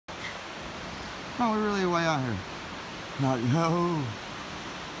Oh, we're really way out here. Not yo.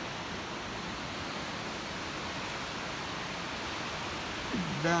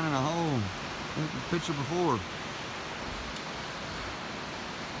 Down in a hole. Like the picture before.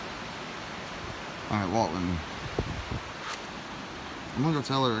 Alright, walk with me. I'm gonna go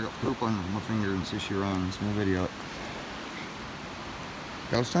tell her I got poop on my finger and see if she runs. We'll video it.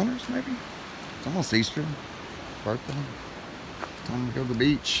 Ghost hunters, maybe? It's almost Easter. Birthday. Time to go to the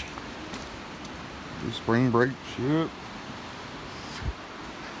beach. Do spring break shit.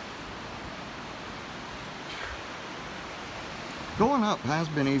 Going up has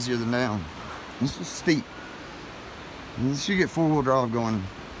been easier than down. This is steep. Unless you get four-wheel drive going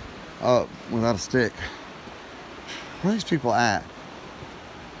up without a stick. Where are these people at?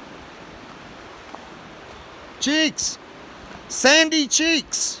 Cheeks! Sandy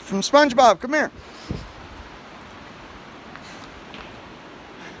Cheeks from SpongeBob, come here.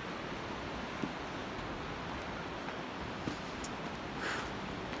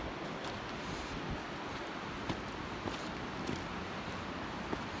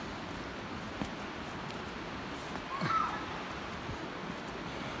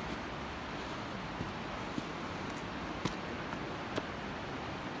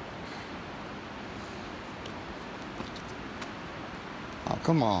 Oh,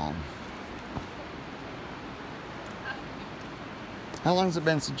 come on. How long has it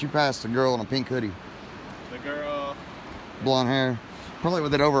been since you passed a girl in a pink hoodie? The girl. Blonde hair. Probably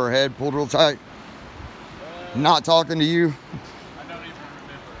with it over her head, pulled real tight. Not talking to you. I don't even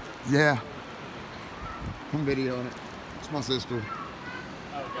remember. Yeah. I'm videoing it. It's my sister.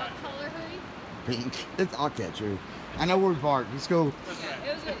 Oh, What God. color hoodie? Pink. I'll catch her. I know where we parked. Let's go. It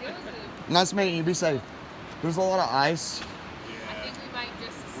was a Nice meeting you. Be safe. There's a lot of ice. I think we might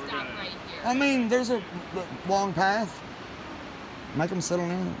just stop right here. I mean, there's a long path. Make them settle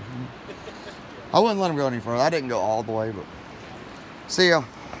in. I wouldn't let them go any further. I didn't go all the way, but see ya.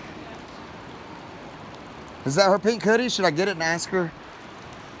 Is that her pink hoodie? Should I get it and ask her?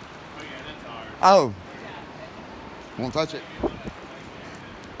 Oh, yeah, that's ours. Oh. Won't touch it.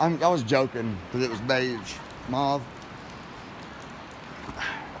 I was joking because it was beige. Mauve.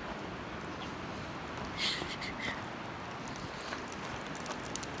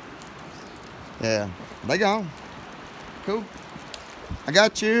 Yeah. They gone. Cool. I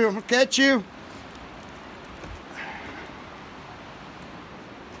got you. I'm gonna catch you.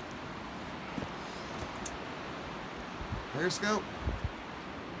 Periscope.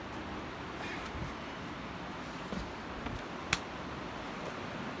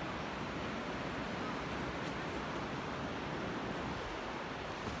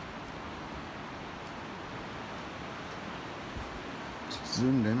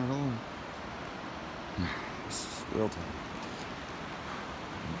 Zoomed in at all. It's real time.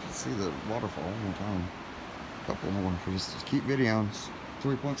 You can see the waterfall one time. A couple more for just keep videos.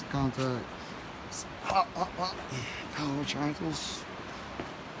 3 points of contact. Oh, triangles.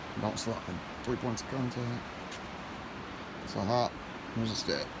 Don't slide. 3 points of contact. It's a hop. Here's a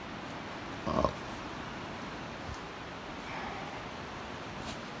step. Up.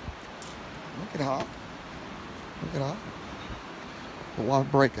 Look at hop. Look at hop. But while I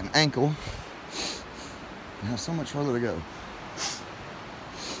break an ankle, I have so much further to go.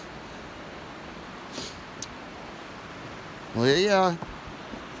 Well, yeah.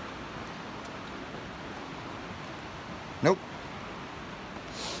 Nope.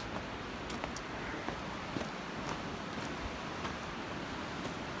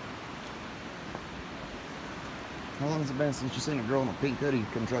 How long has it been since you seen a girl in a pink hoodie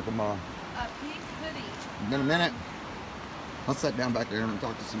come trucking by? A pink hoodie. Been a minute. I sat down back there and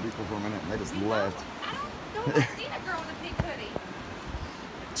talked to some people for a minute and they just left. I don't know if I've seen a girl in a pink hoodie.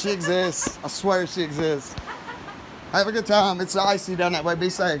 She exists. I swear she exists. Have a good time. It's icy down that way. Be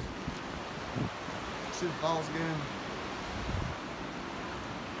safe. See the falls again.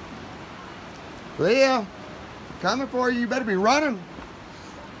 Leah, coming for you. You better be running.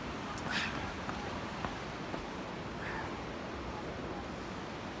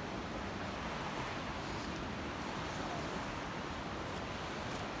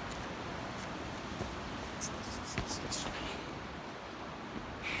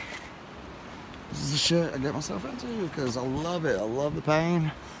 This is the shit I get myself into because I love it. I love the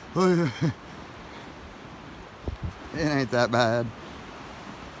pain. It ain't that bad.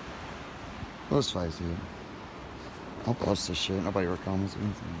 Let's face it. I'll post this shit. Nobody ever comments or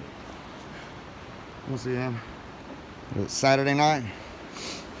anything. We'll see him. It's Saturday night.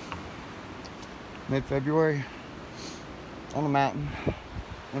 Mid-February. On the mountain.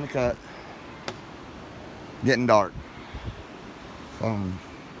 In the cut. Getting dark.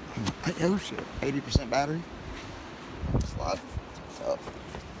 Oh shit, 80% battery. Slide. Tough.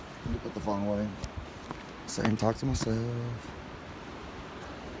 Let me put the phone away. Sit and talk to myself.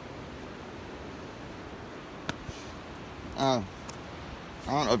 I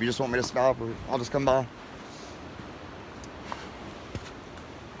don't know if you just want me to stop or I'll just come by.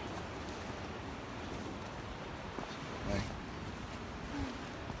 Hey.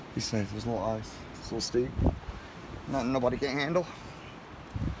 Be safe, there's a little ice. It's a little steep. Nothing nobody can't handle.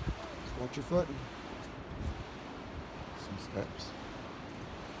 Just watch your foot. Some steps.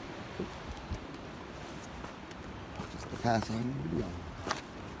 Just the path I need to be on.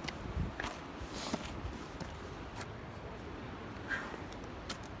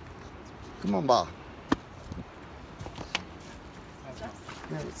 Come on, by.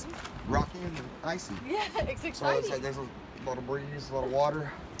 Yeah, it's rocky and icy. Yeah, it's So exciting. it's like there's a lot of breeze, a lot of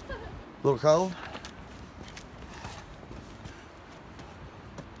water, a little cold.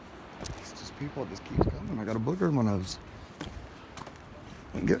 It's just people that just keep coming. I got a booger in my nose.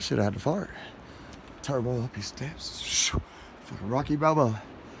 Didn't get shit, I had to fart. Turbo up these steps. Fucking Rocky Balboa.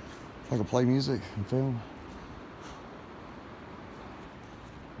 If I could play music and film.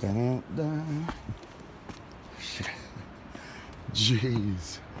 Dun, dun. Shit.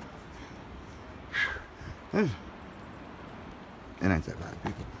 Jeez. It ain't that bad,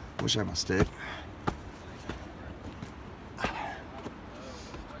 people. Wish I had my stick.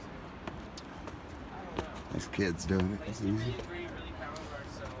 These kids doing it. It's easy.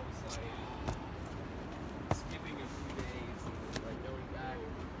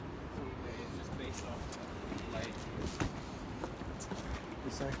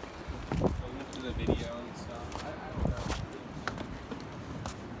 The video and stuff. I don't know.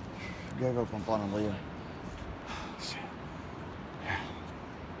 Gotta go come find Leah.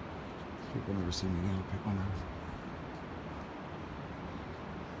 People never see me now. Pick my nose.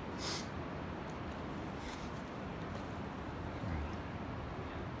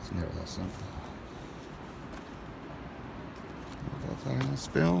 It's never that simple. Let's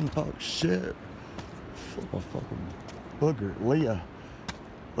film, talk shit. Fuck a fucking booger. Leah.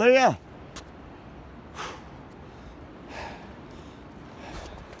 Leah!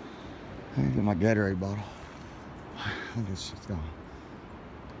 I need to get my Gatorade bottle. I think this shit's gone.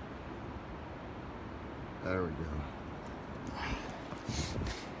 There we go.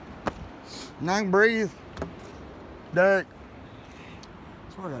 Now I can breathe. Derek.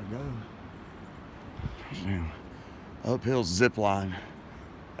 That's where I gotta go. Damn. Uphill zip line.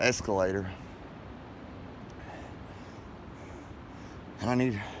 Escalator. And I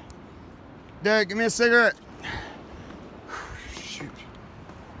need... Derek, give me a cigarette. Shoot.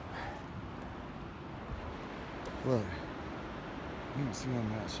 Look. You can see on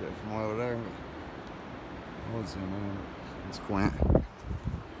that shit from over there. I was in there. It's Quint.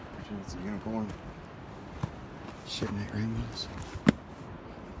 It's a unicorn. Shitting at rainbows.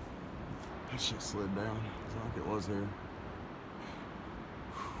 That shit slid down. It's like it was there.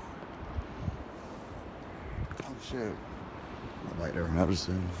 Oh shit. Nobody ever noticed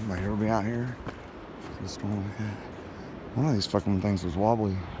it. Nobody ever be out here. Fucking storm like that. One of these fucking things was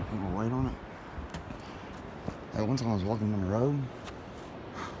wobbly. I put my weight on it. That one time I was walking down the road.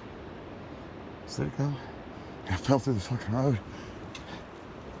 Did it go? I fell through the fucking road.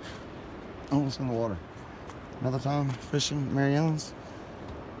 Almost in the water. Another time fishing at Mary Ellen's.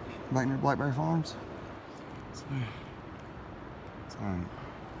 Back near Blackberry Farms. It's alright.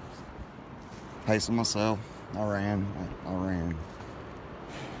 Pacing myself. I ran.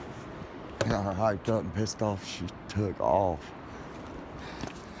 Got her hyped up and pissed off. She took off.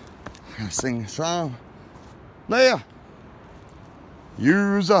 I gotta sing a song. Leah!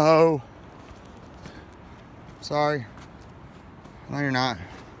 You's a hoe. Sorry. No, you're not.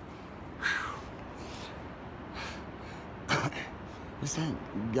 This ain't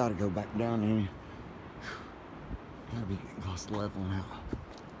gotta go back down any. Gotta be getting close to leveling out.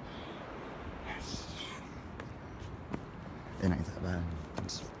 It ain't that bad.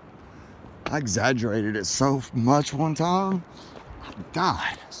 I exaggerated it so much one time. I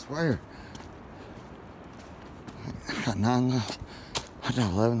died, I swear. I got 9 left. I did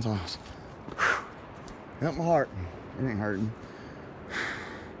 11 times. Help my heart. It ain't hurting.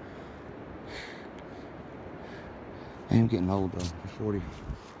 I am getting old though. I'm 40.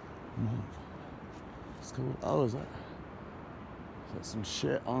 It's cool. Oh, is that some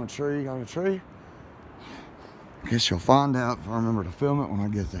shit on a tree? On a tree? I guess you'll find out if I remember to film it when I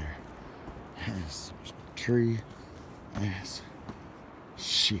get there. Yes, tree ass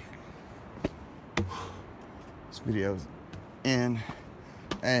shit. This video is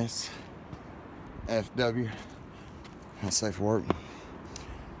NSFW. That's safe for work.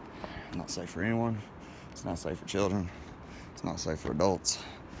 Not safe for anyone. It's not safe for children. It's not safe for adults.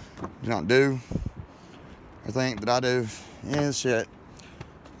 Do not do or think that I do any of the shit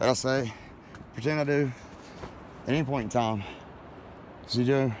that I say, pretend I do at any point in time. Because you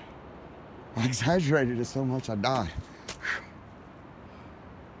do, I exaggerated it so much I die.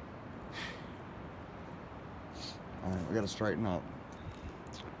 All right, we gotta straighten up.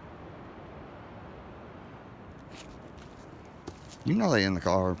 You know they in the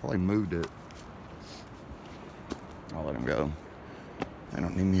car, probably moved it. I'll let them go. They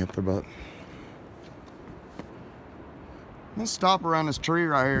don't need me up their butt. Let's stop around this tree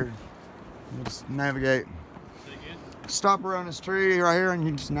right here. We'll just navigate. Stop around this tree right here and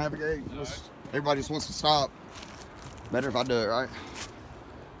you just navigate. Just, everybody just wants to stop. Better if I do it, right?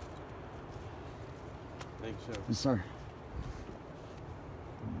 Thanks, sir. Yes, sir.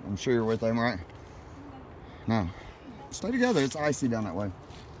 I'm sure you're with them, right? No. Stay together. It's icy down that way.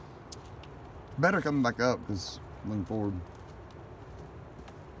 Better coming back up because looking forward.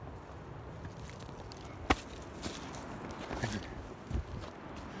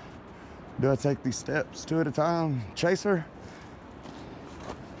 Do I take these steps 2 at a time? Chaser?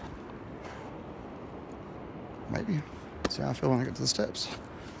 Maybe. See how I feel when I get to the steps.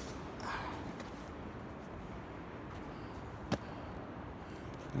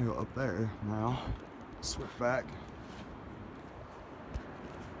 I'm gonna go up there now. Switch back.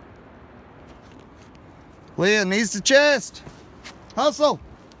 Leah needs the chest. Hustle.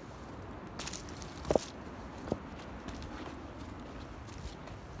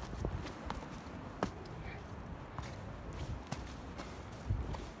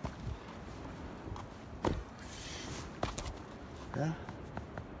 Yeah.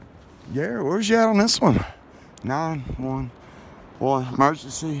 Garrett, where's you at on this one? 911.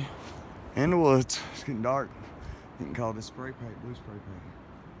 Emergency in the woods. It's getting dark. You can call this spray paint, blue spray paint.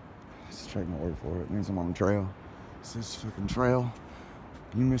 Just take my word for it. It means I'm on the trail. It's this fucking trail.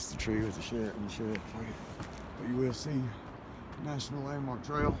 You missed the tree with the shit and the shit. But you will see National Landmark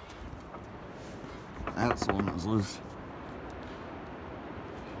Trail. That's the one that was loose.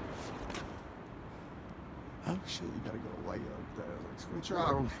 Oh shit, you gotta go way up there. Let's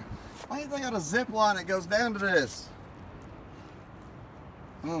try. Why do you think I got a zip line that goes down to this?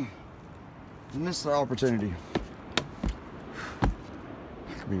 Oh, you missed the opportunity.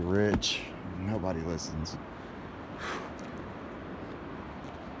 I could be rich. Nobody listens.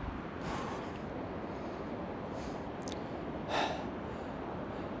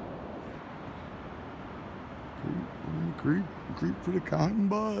 Creep for the cotton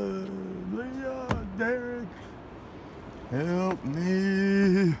bud. Leah, Derek, help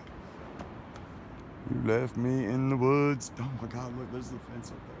me. You left me in the woods. Oh my God, look, there's the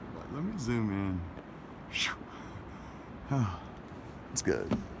fence up there. Like, let me zoom in. Oh, it's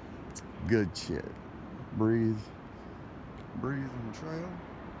good. It's good shit. Breathe. Breathe on the trail.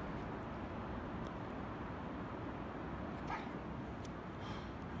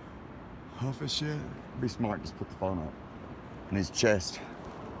 Huff his shit. Be smart, just put the phone up. In his chest.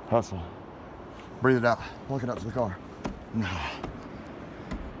 Hustle. Breathe it out. Walk it up to the car. No.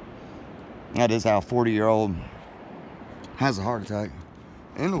 That is how a 40-year-old has a heart attack.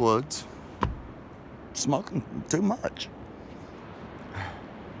 In the woods. Smoking too much.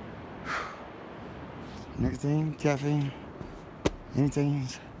 Nicotine, caffeine, anything,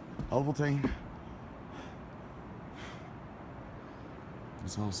 Ovaltine.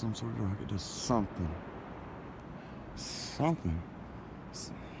 It's all some sort of drug. It does something. Something.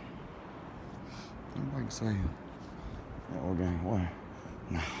 Anybody can say that organic way.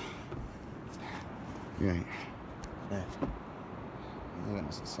 No. You ain't. That. We live in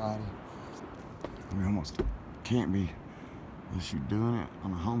a society. We almost can't be unless you're doing it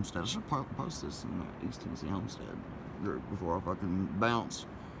on a homestead. I should post this in the East Tennessee homestead group before I fucking bounce.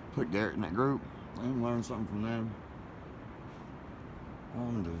 Put Garrett in that group. Let him learn something from them. I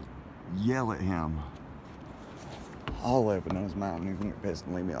wanted to yell at him all the way up and down his mountain. He's gonna get pissed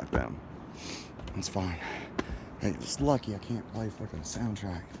and leave me like that. It's fine. Hey, it's lucky I can't play fucking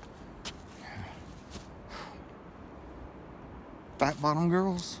soundtrack. Fat bottom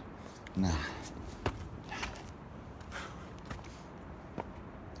girls? Nah. I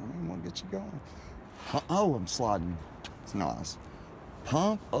don't even want to get you going. Oh, I'm sliding. It's nice.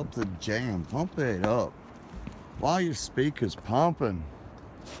 Pump up the jam. Pump it up. While your speaker's pumping.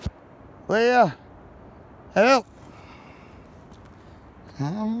 Leah, help.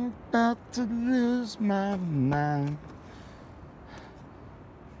 I'm about to lose my mind.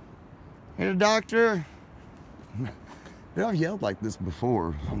 Hey, doctor. Dude, I've yelled like this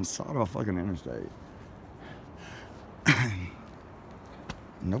before on the side of a fucking interstate.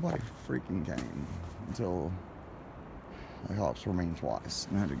 Nobody freaking came until the cops were mean twice.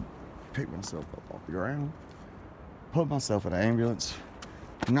 And I had to pick myself up off the ground, put myself in an ambulance,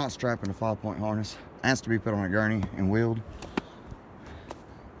 not strapped in a 5-point harness, asked to be put on a gurney and wheeled.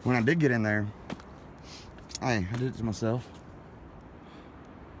 When I did get in there, hey, I did it to myself.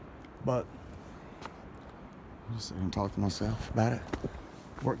 But I just sit and talk to myself about it.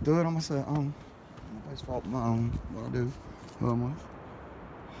 Work through it on myself. Nobody's fault but my own. What I do, who I'm with.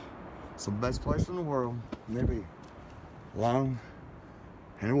 It's the best place in the world. Maybe alone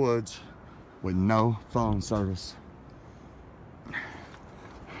in the woods with no phone service.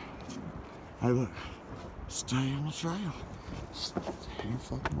 Hey, look, stay on the trail. Stay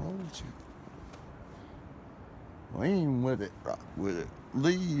fucking roll with you. Lean with it, rock with it.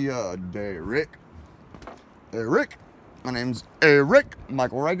 Derek. Eric. My name's Eric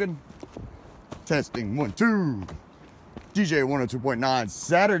Michael Reagan. Testing 1, 2. DJ 102.9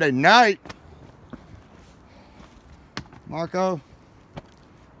 Saturday night. Marco,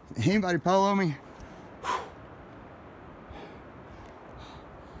 anybody polo me?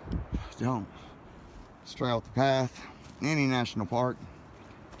 Don't stray off the path. Any national park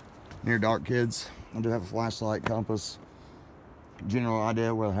near dark, kids. I do have a flashlight, compass, general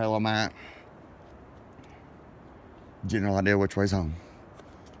idea where the hell I'm at. General idea which way's home.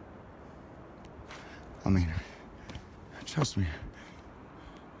 I mean, trust me,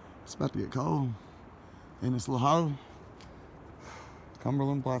 it's about to get cold in this little hole.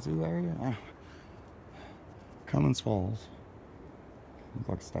 Cumberland Plateau area. Cummins Falls. Looks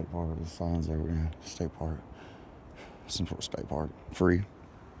like a state park. The signs over there. State park. Some sort of state park. Free.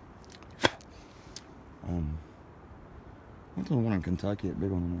 Went to the one in Kentucky, a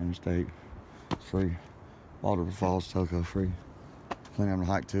big one on the interstate. It's free. Waterfall Falls, Toco, free. Plenty of them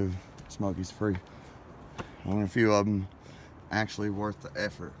to hike too. Smokies, free. Only a few of them actually worth the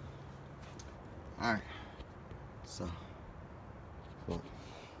effort. Alright. So, look.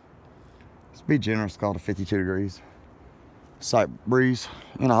 Let's be generous, called it 52 degrees. Sight breeze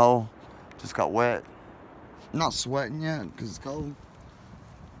in a hole. Just got wet. Not sweating yet because it's cold.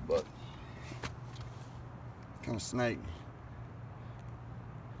 But, kind of snake.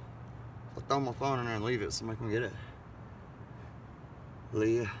 I'll throw my phone in there and leave it so somebody can get it.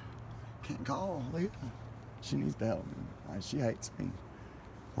 Leah. Can't call Leah. She needs to help me. Like, she hates me.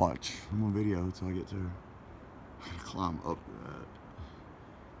 Watch. I'm on video until I get to her. I gotta climb up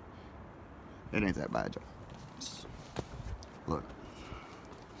that. It ain't that bad, y'all. Look.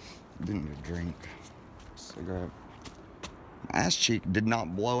 Didn't get a drink. Cigarette. My ass cheek did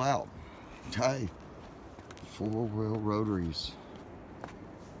not blow out. Hey. 4-wheel rotaries.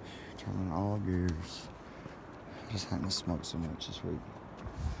 Turning all gears. I just haven't smoked so much this week.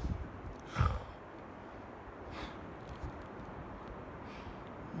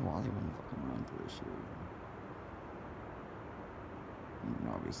 Why they want to fucking run through this shit? And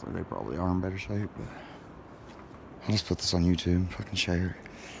obviously, they probably are in better shape, but I'll just put this on YouTube, fucking share it.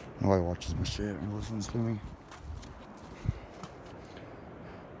 Nobody watches my shit or listens to me.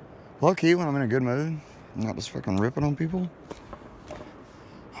 Low key, when I'm in a good mood, I'm not just fucking ripping on people,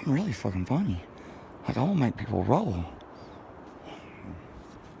 I'm really fucking funny. Like, I want to make people roll.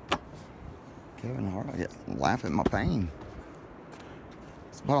 Kevin Hart, I laugh at my pain.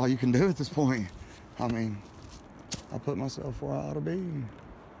 That's about all you can do at this point. I mean, I put myself where I ought to be.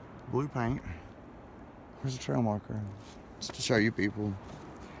 Blue paint. Where's the trail marker? Just to show you people.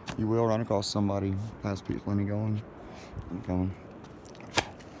 You will run across somebody, past people, and you're going. I'm coming.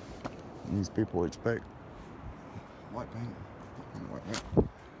 And these people expect white paint. White paint.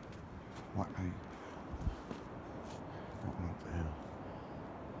 White paint. Don't know what the hell.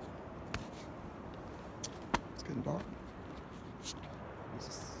 It's getting dark. It's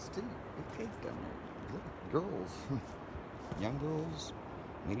steep. Big kids down there. Look, girls. Young girls,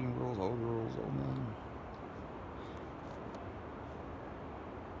 medium girls, old men.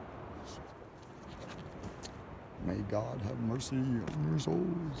 May God have mercy on your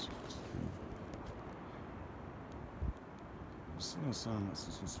souls. I've seen a son that's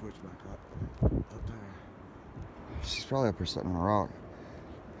just gonna switch back up there. She's probably up here sitting on a rock,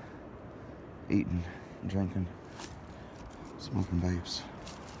 eating, drinking, smoking vapes.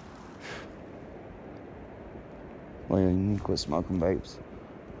 Well, yeah, you need to quit smoking vapes.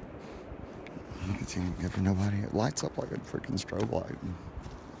 Nicotine ain't good for nobody. It lights up like a freaking strobe light.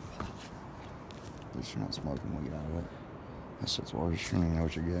 At least you're not smoking weed out of it. That shit's worse. You don't even know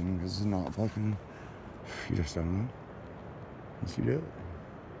what you're getting because it's not fucking. You just don't know. Unless you do it.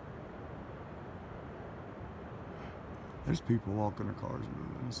 There's people walking their cars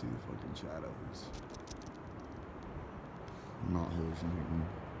moving. You see the fucking shadows. not hallucinating.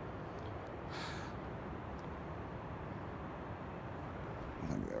 I'm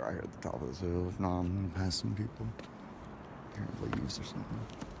gonna get right here at the top of this hill. If not, I'm gonna pass some people. Hear leaves or something.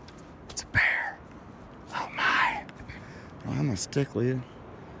 It's a bear. Oh my. I don't have my stick, Leah.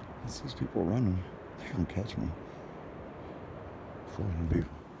 It's these people running. They're gonna catch me. Fooling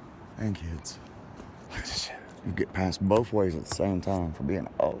people. And kids. Look at this shit. You get passed both ways at the same time for being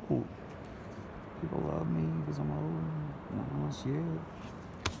old. People love me because I'm old. No shit.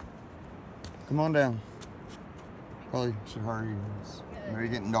 Come on down. Probably should hurry. It's maybe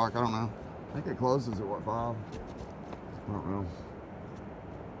getting dark. I don't know. I think it closes at what, 5? I don't know.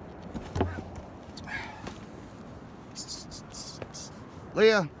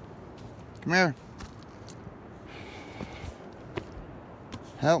 Leah, come here.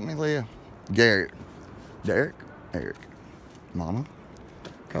 Help me, Leah. Garrett. Derek? Eric. Mama?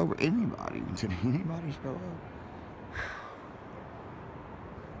 Cobra. Anybody. Did anybody show up?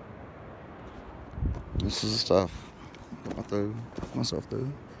 This is the stuff. Put myself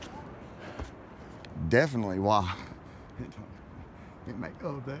through. Definitely why. It may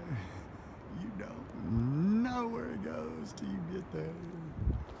go there. You don't know where it goes till you get there.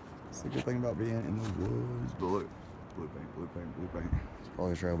 It's the good thing about being in the woods. But look, blue paint, blue paint, blue paint. It's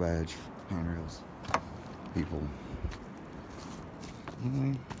probably a trail badge. Handrails. People.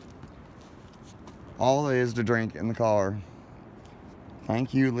 All there is to drink in the car.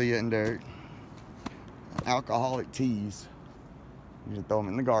 Thank you, Leah and Derek. Alcoholic teas. You just throw them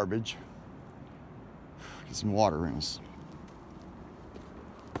in the garbage. Get some water in us.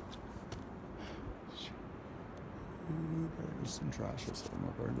 There's some trash that's sitting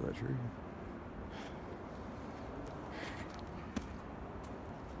up there into that tree.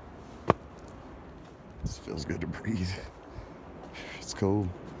 This feels good to breathe. It's cool.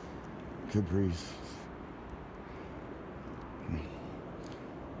 Good breeze.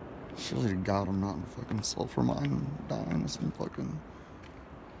 Surely to God I'm not in fucking sulfur mine dying of some fucking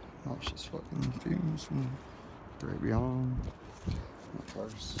nauseous fucking fumes from right beyond. Not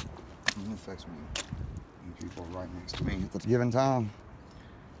first. It affects me. And people right next to me at the given time.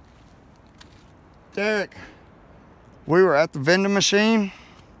 Derek, we were at the vending machine.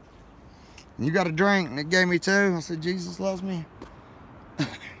 And you got a drink, and it gave me 2. I said, Jesus loves me. I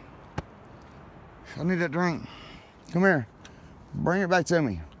need that drink. Come here. Bring it back to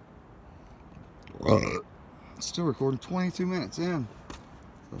me. Still recording 22 minutes in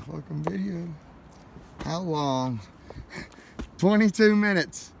the fucking video. How long? 22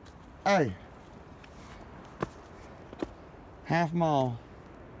 minutes. Hey. Half mile.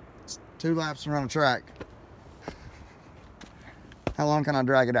 It's 2 laps around a track. How long can I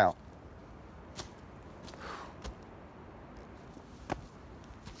drag it out?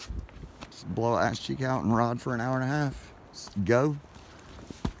 Just blow ass cheek out and ride for an hour and a half. Let's go.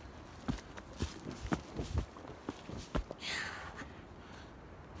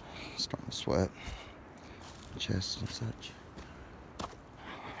 Starting to sweat. Chest and such. I'm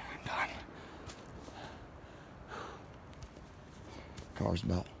done. Car's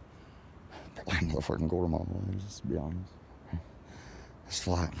about motherfucking quarter mile away, just to be honest. It's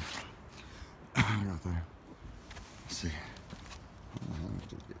flat. Right there. Let's see. I don't know how much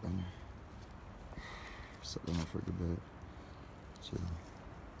to get down there. Sit down there for a good bit. So,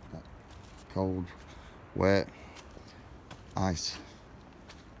 got cold, wet, ice.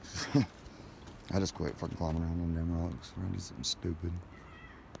 I just quit fucking climbing around them damn rocks. I did something stupid.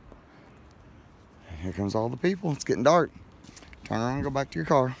 And here comes all the people. It's getting dark. Turn around and go back to your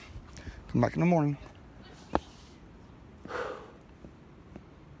car. Come back in the morning.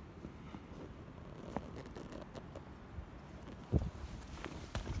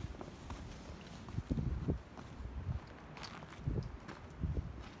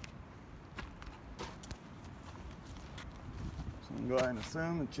 So I'm going to go ahead and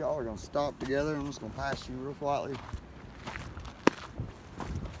assume that y'all are going to stop together. I'm just going to pass you real quietly.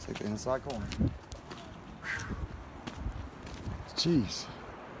 Take the inside corner. Jeez.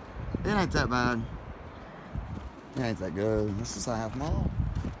 It ain't that bad. It ain't that good. This is a half mile.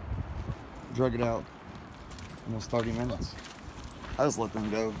 Drug it out almost 30 minutes. I just let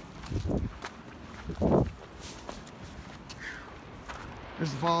them go.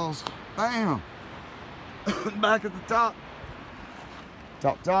 There's the falls. Bam! Back at the top.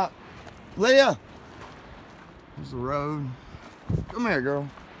 Top. Leah! There's the road. Come here, girl.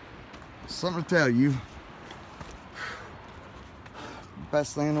 Something to tell you.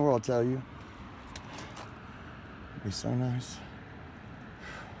 Best thing in the world, I tell you. It'd be so nice.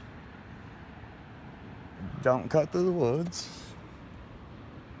 Don't cut through the woods.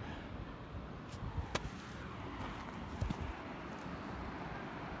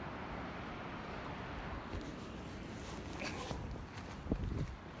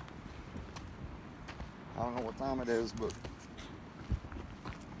 don't know what time it is, but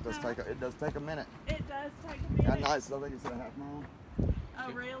it does take a minute. It does take a minute. That night, so I think it's a half mile.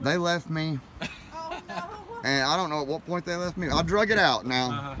 Oh, really? They left me, Oh, no. and I don't know at what point they left me. I drug it out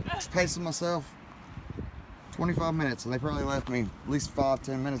now. Just pacing myself 25 minutes, and they probably left me at least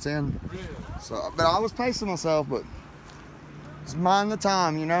 5-10 minutes in. So, but I was pacing myself, but just mind the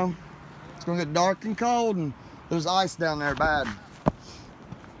time, you know. It's gonna get dark and cold, and there's ice down there bad.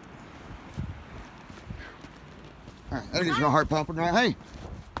 All right, that gets your heart pumping, right?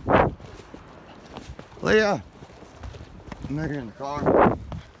 Hey, Leah. I'm not here in the car.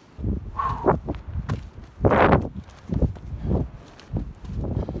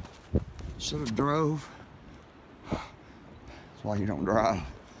 Should have drove. That's why you don't drive.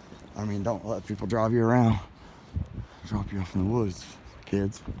 I mean, don't let people drive you around. Drop you off in the woods,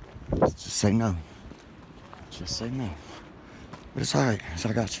 kids. Just say no. Just say no. But it's alright, so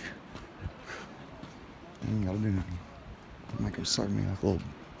I got you. You ain't gotta do nothing. Make them serve me like little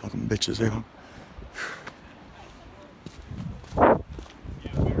fucking bitches, yeah.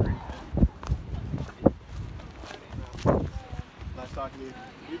 Nice talking to you.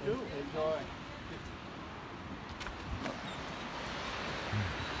 You too. Enjoy.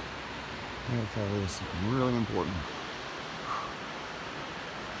 I'm gonna tell you something really important.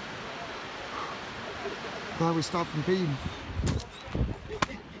 Glad we stopped and peed.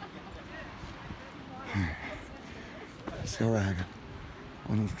 Let's go rag.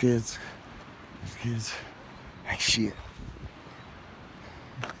 One of the kids. These kids. Hey, shit.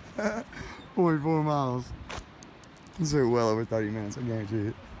 44 miles. This is well over 30 minutes, I guarantee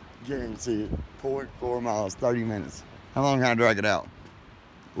it. Guarantee it. 0.4 miles, 30 minutes. How long can I drag it out?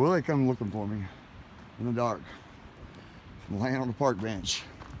 Will they come looking for me in the dark? I'm laying on the park bench.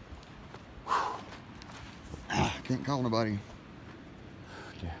 Can't call nobody.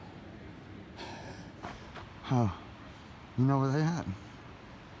 Yeah. Oh, you know where they at?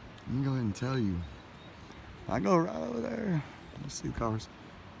 Let me go ahead and tell you. I go right over there. Let's see the cars.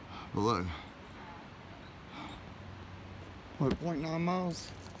 But look. What, 0.9 miles?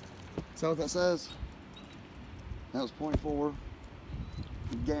 Is that what that says? That was 0.4.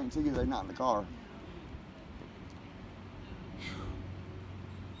 I guarantee you they're not in the car.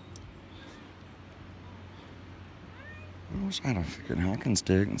 I wish I had a freaking hiking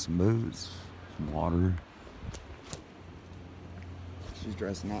stick and some boots, some water. She's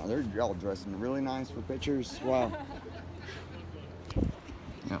dressing out. They're all dressing really nice for pictures. Wow.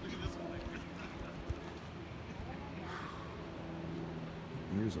 Yep.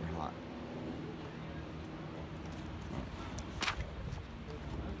 Yours are hot.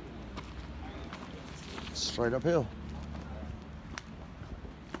 Straight uphill.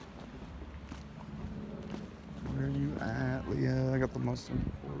 Where are you at, Leah? I got the most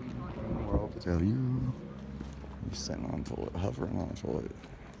important thing in the world to tell you. You're sitting on the toilet, hovering on the toilet.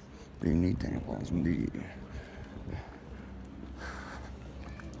 Do you need tampons? Indeed.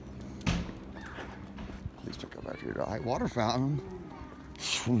 Please pick up after your diet. Water fountain.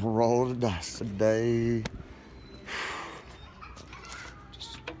 From a roll of dust a day.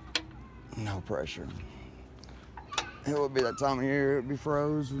 Just no pressure. It would be that time of year, it would be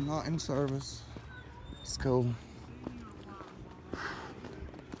froze and not in service. It's cool.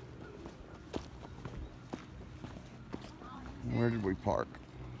 Where did we park?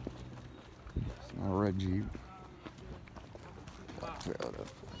 It's not a red Jeep. Black Toyota.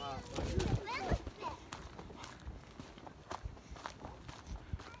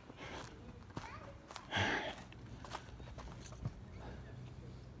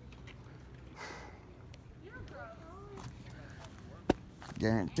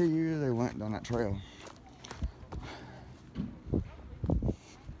 Guarantee you they went down that trail.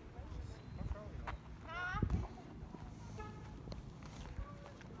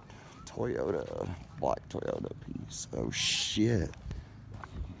 Toyota, black Toyota piece. Oh shit.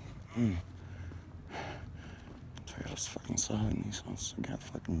 Toyota's fucking selling these ones. I got a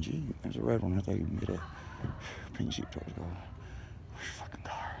fucking Jeep. There's a red one. I thought you can get a pink Jeep towards gold. Where's your fucking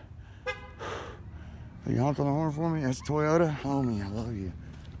car? Are you honking the horn for me? That's Toyota? Homie, I love you.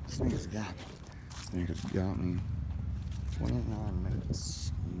 This nigga's got me. This nigga's got me. 29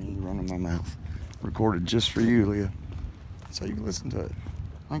 minutes. Me running my mouth. Recorded just for you, Leah. So you can listen to it.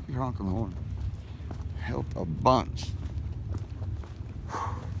 Thank you for honking the horn. Helped a bunch.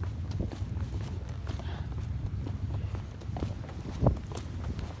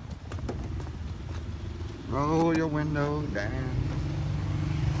 Roll your window down.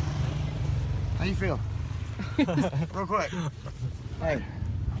 How you feel? Real quick. Hey,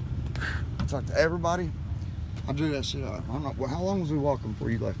 I talked to everybody. I drew that shit out. I don't know. How long was we walking before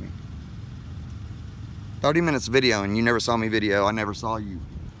you left me? 30 minutes video and you never saw me video. I never saw you.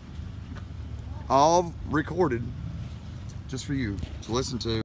 All recorded just for you to listen to.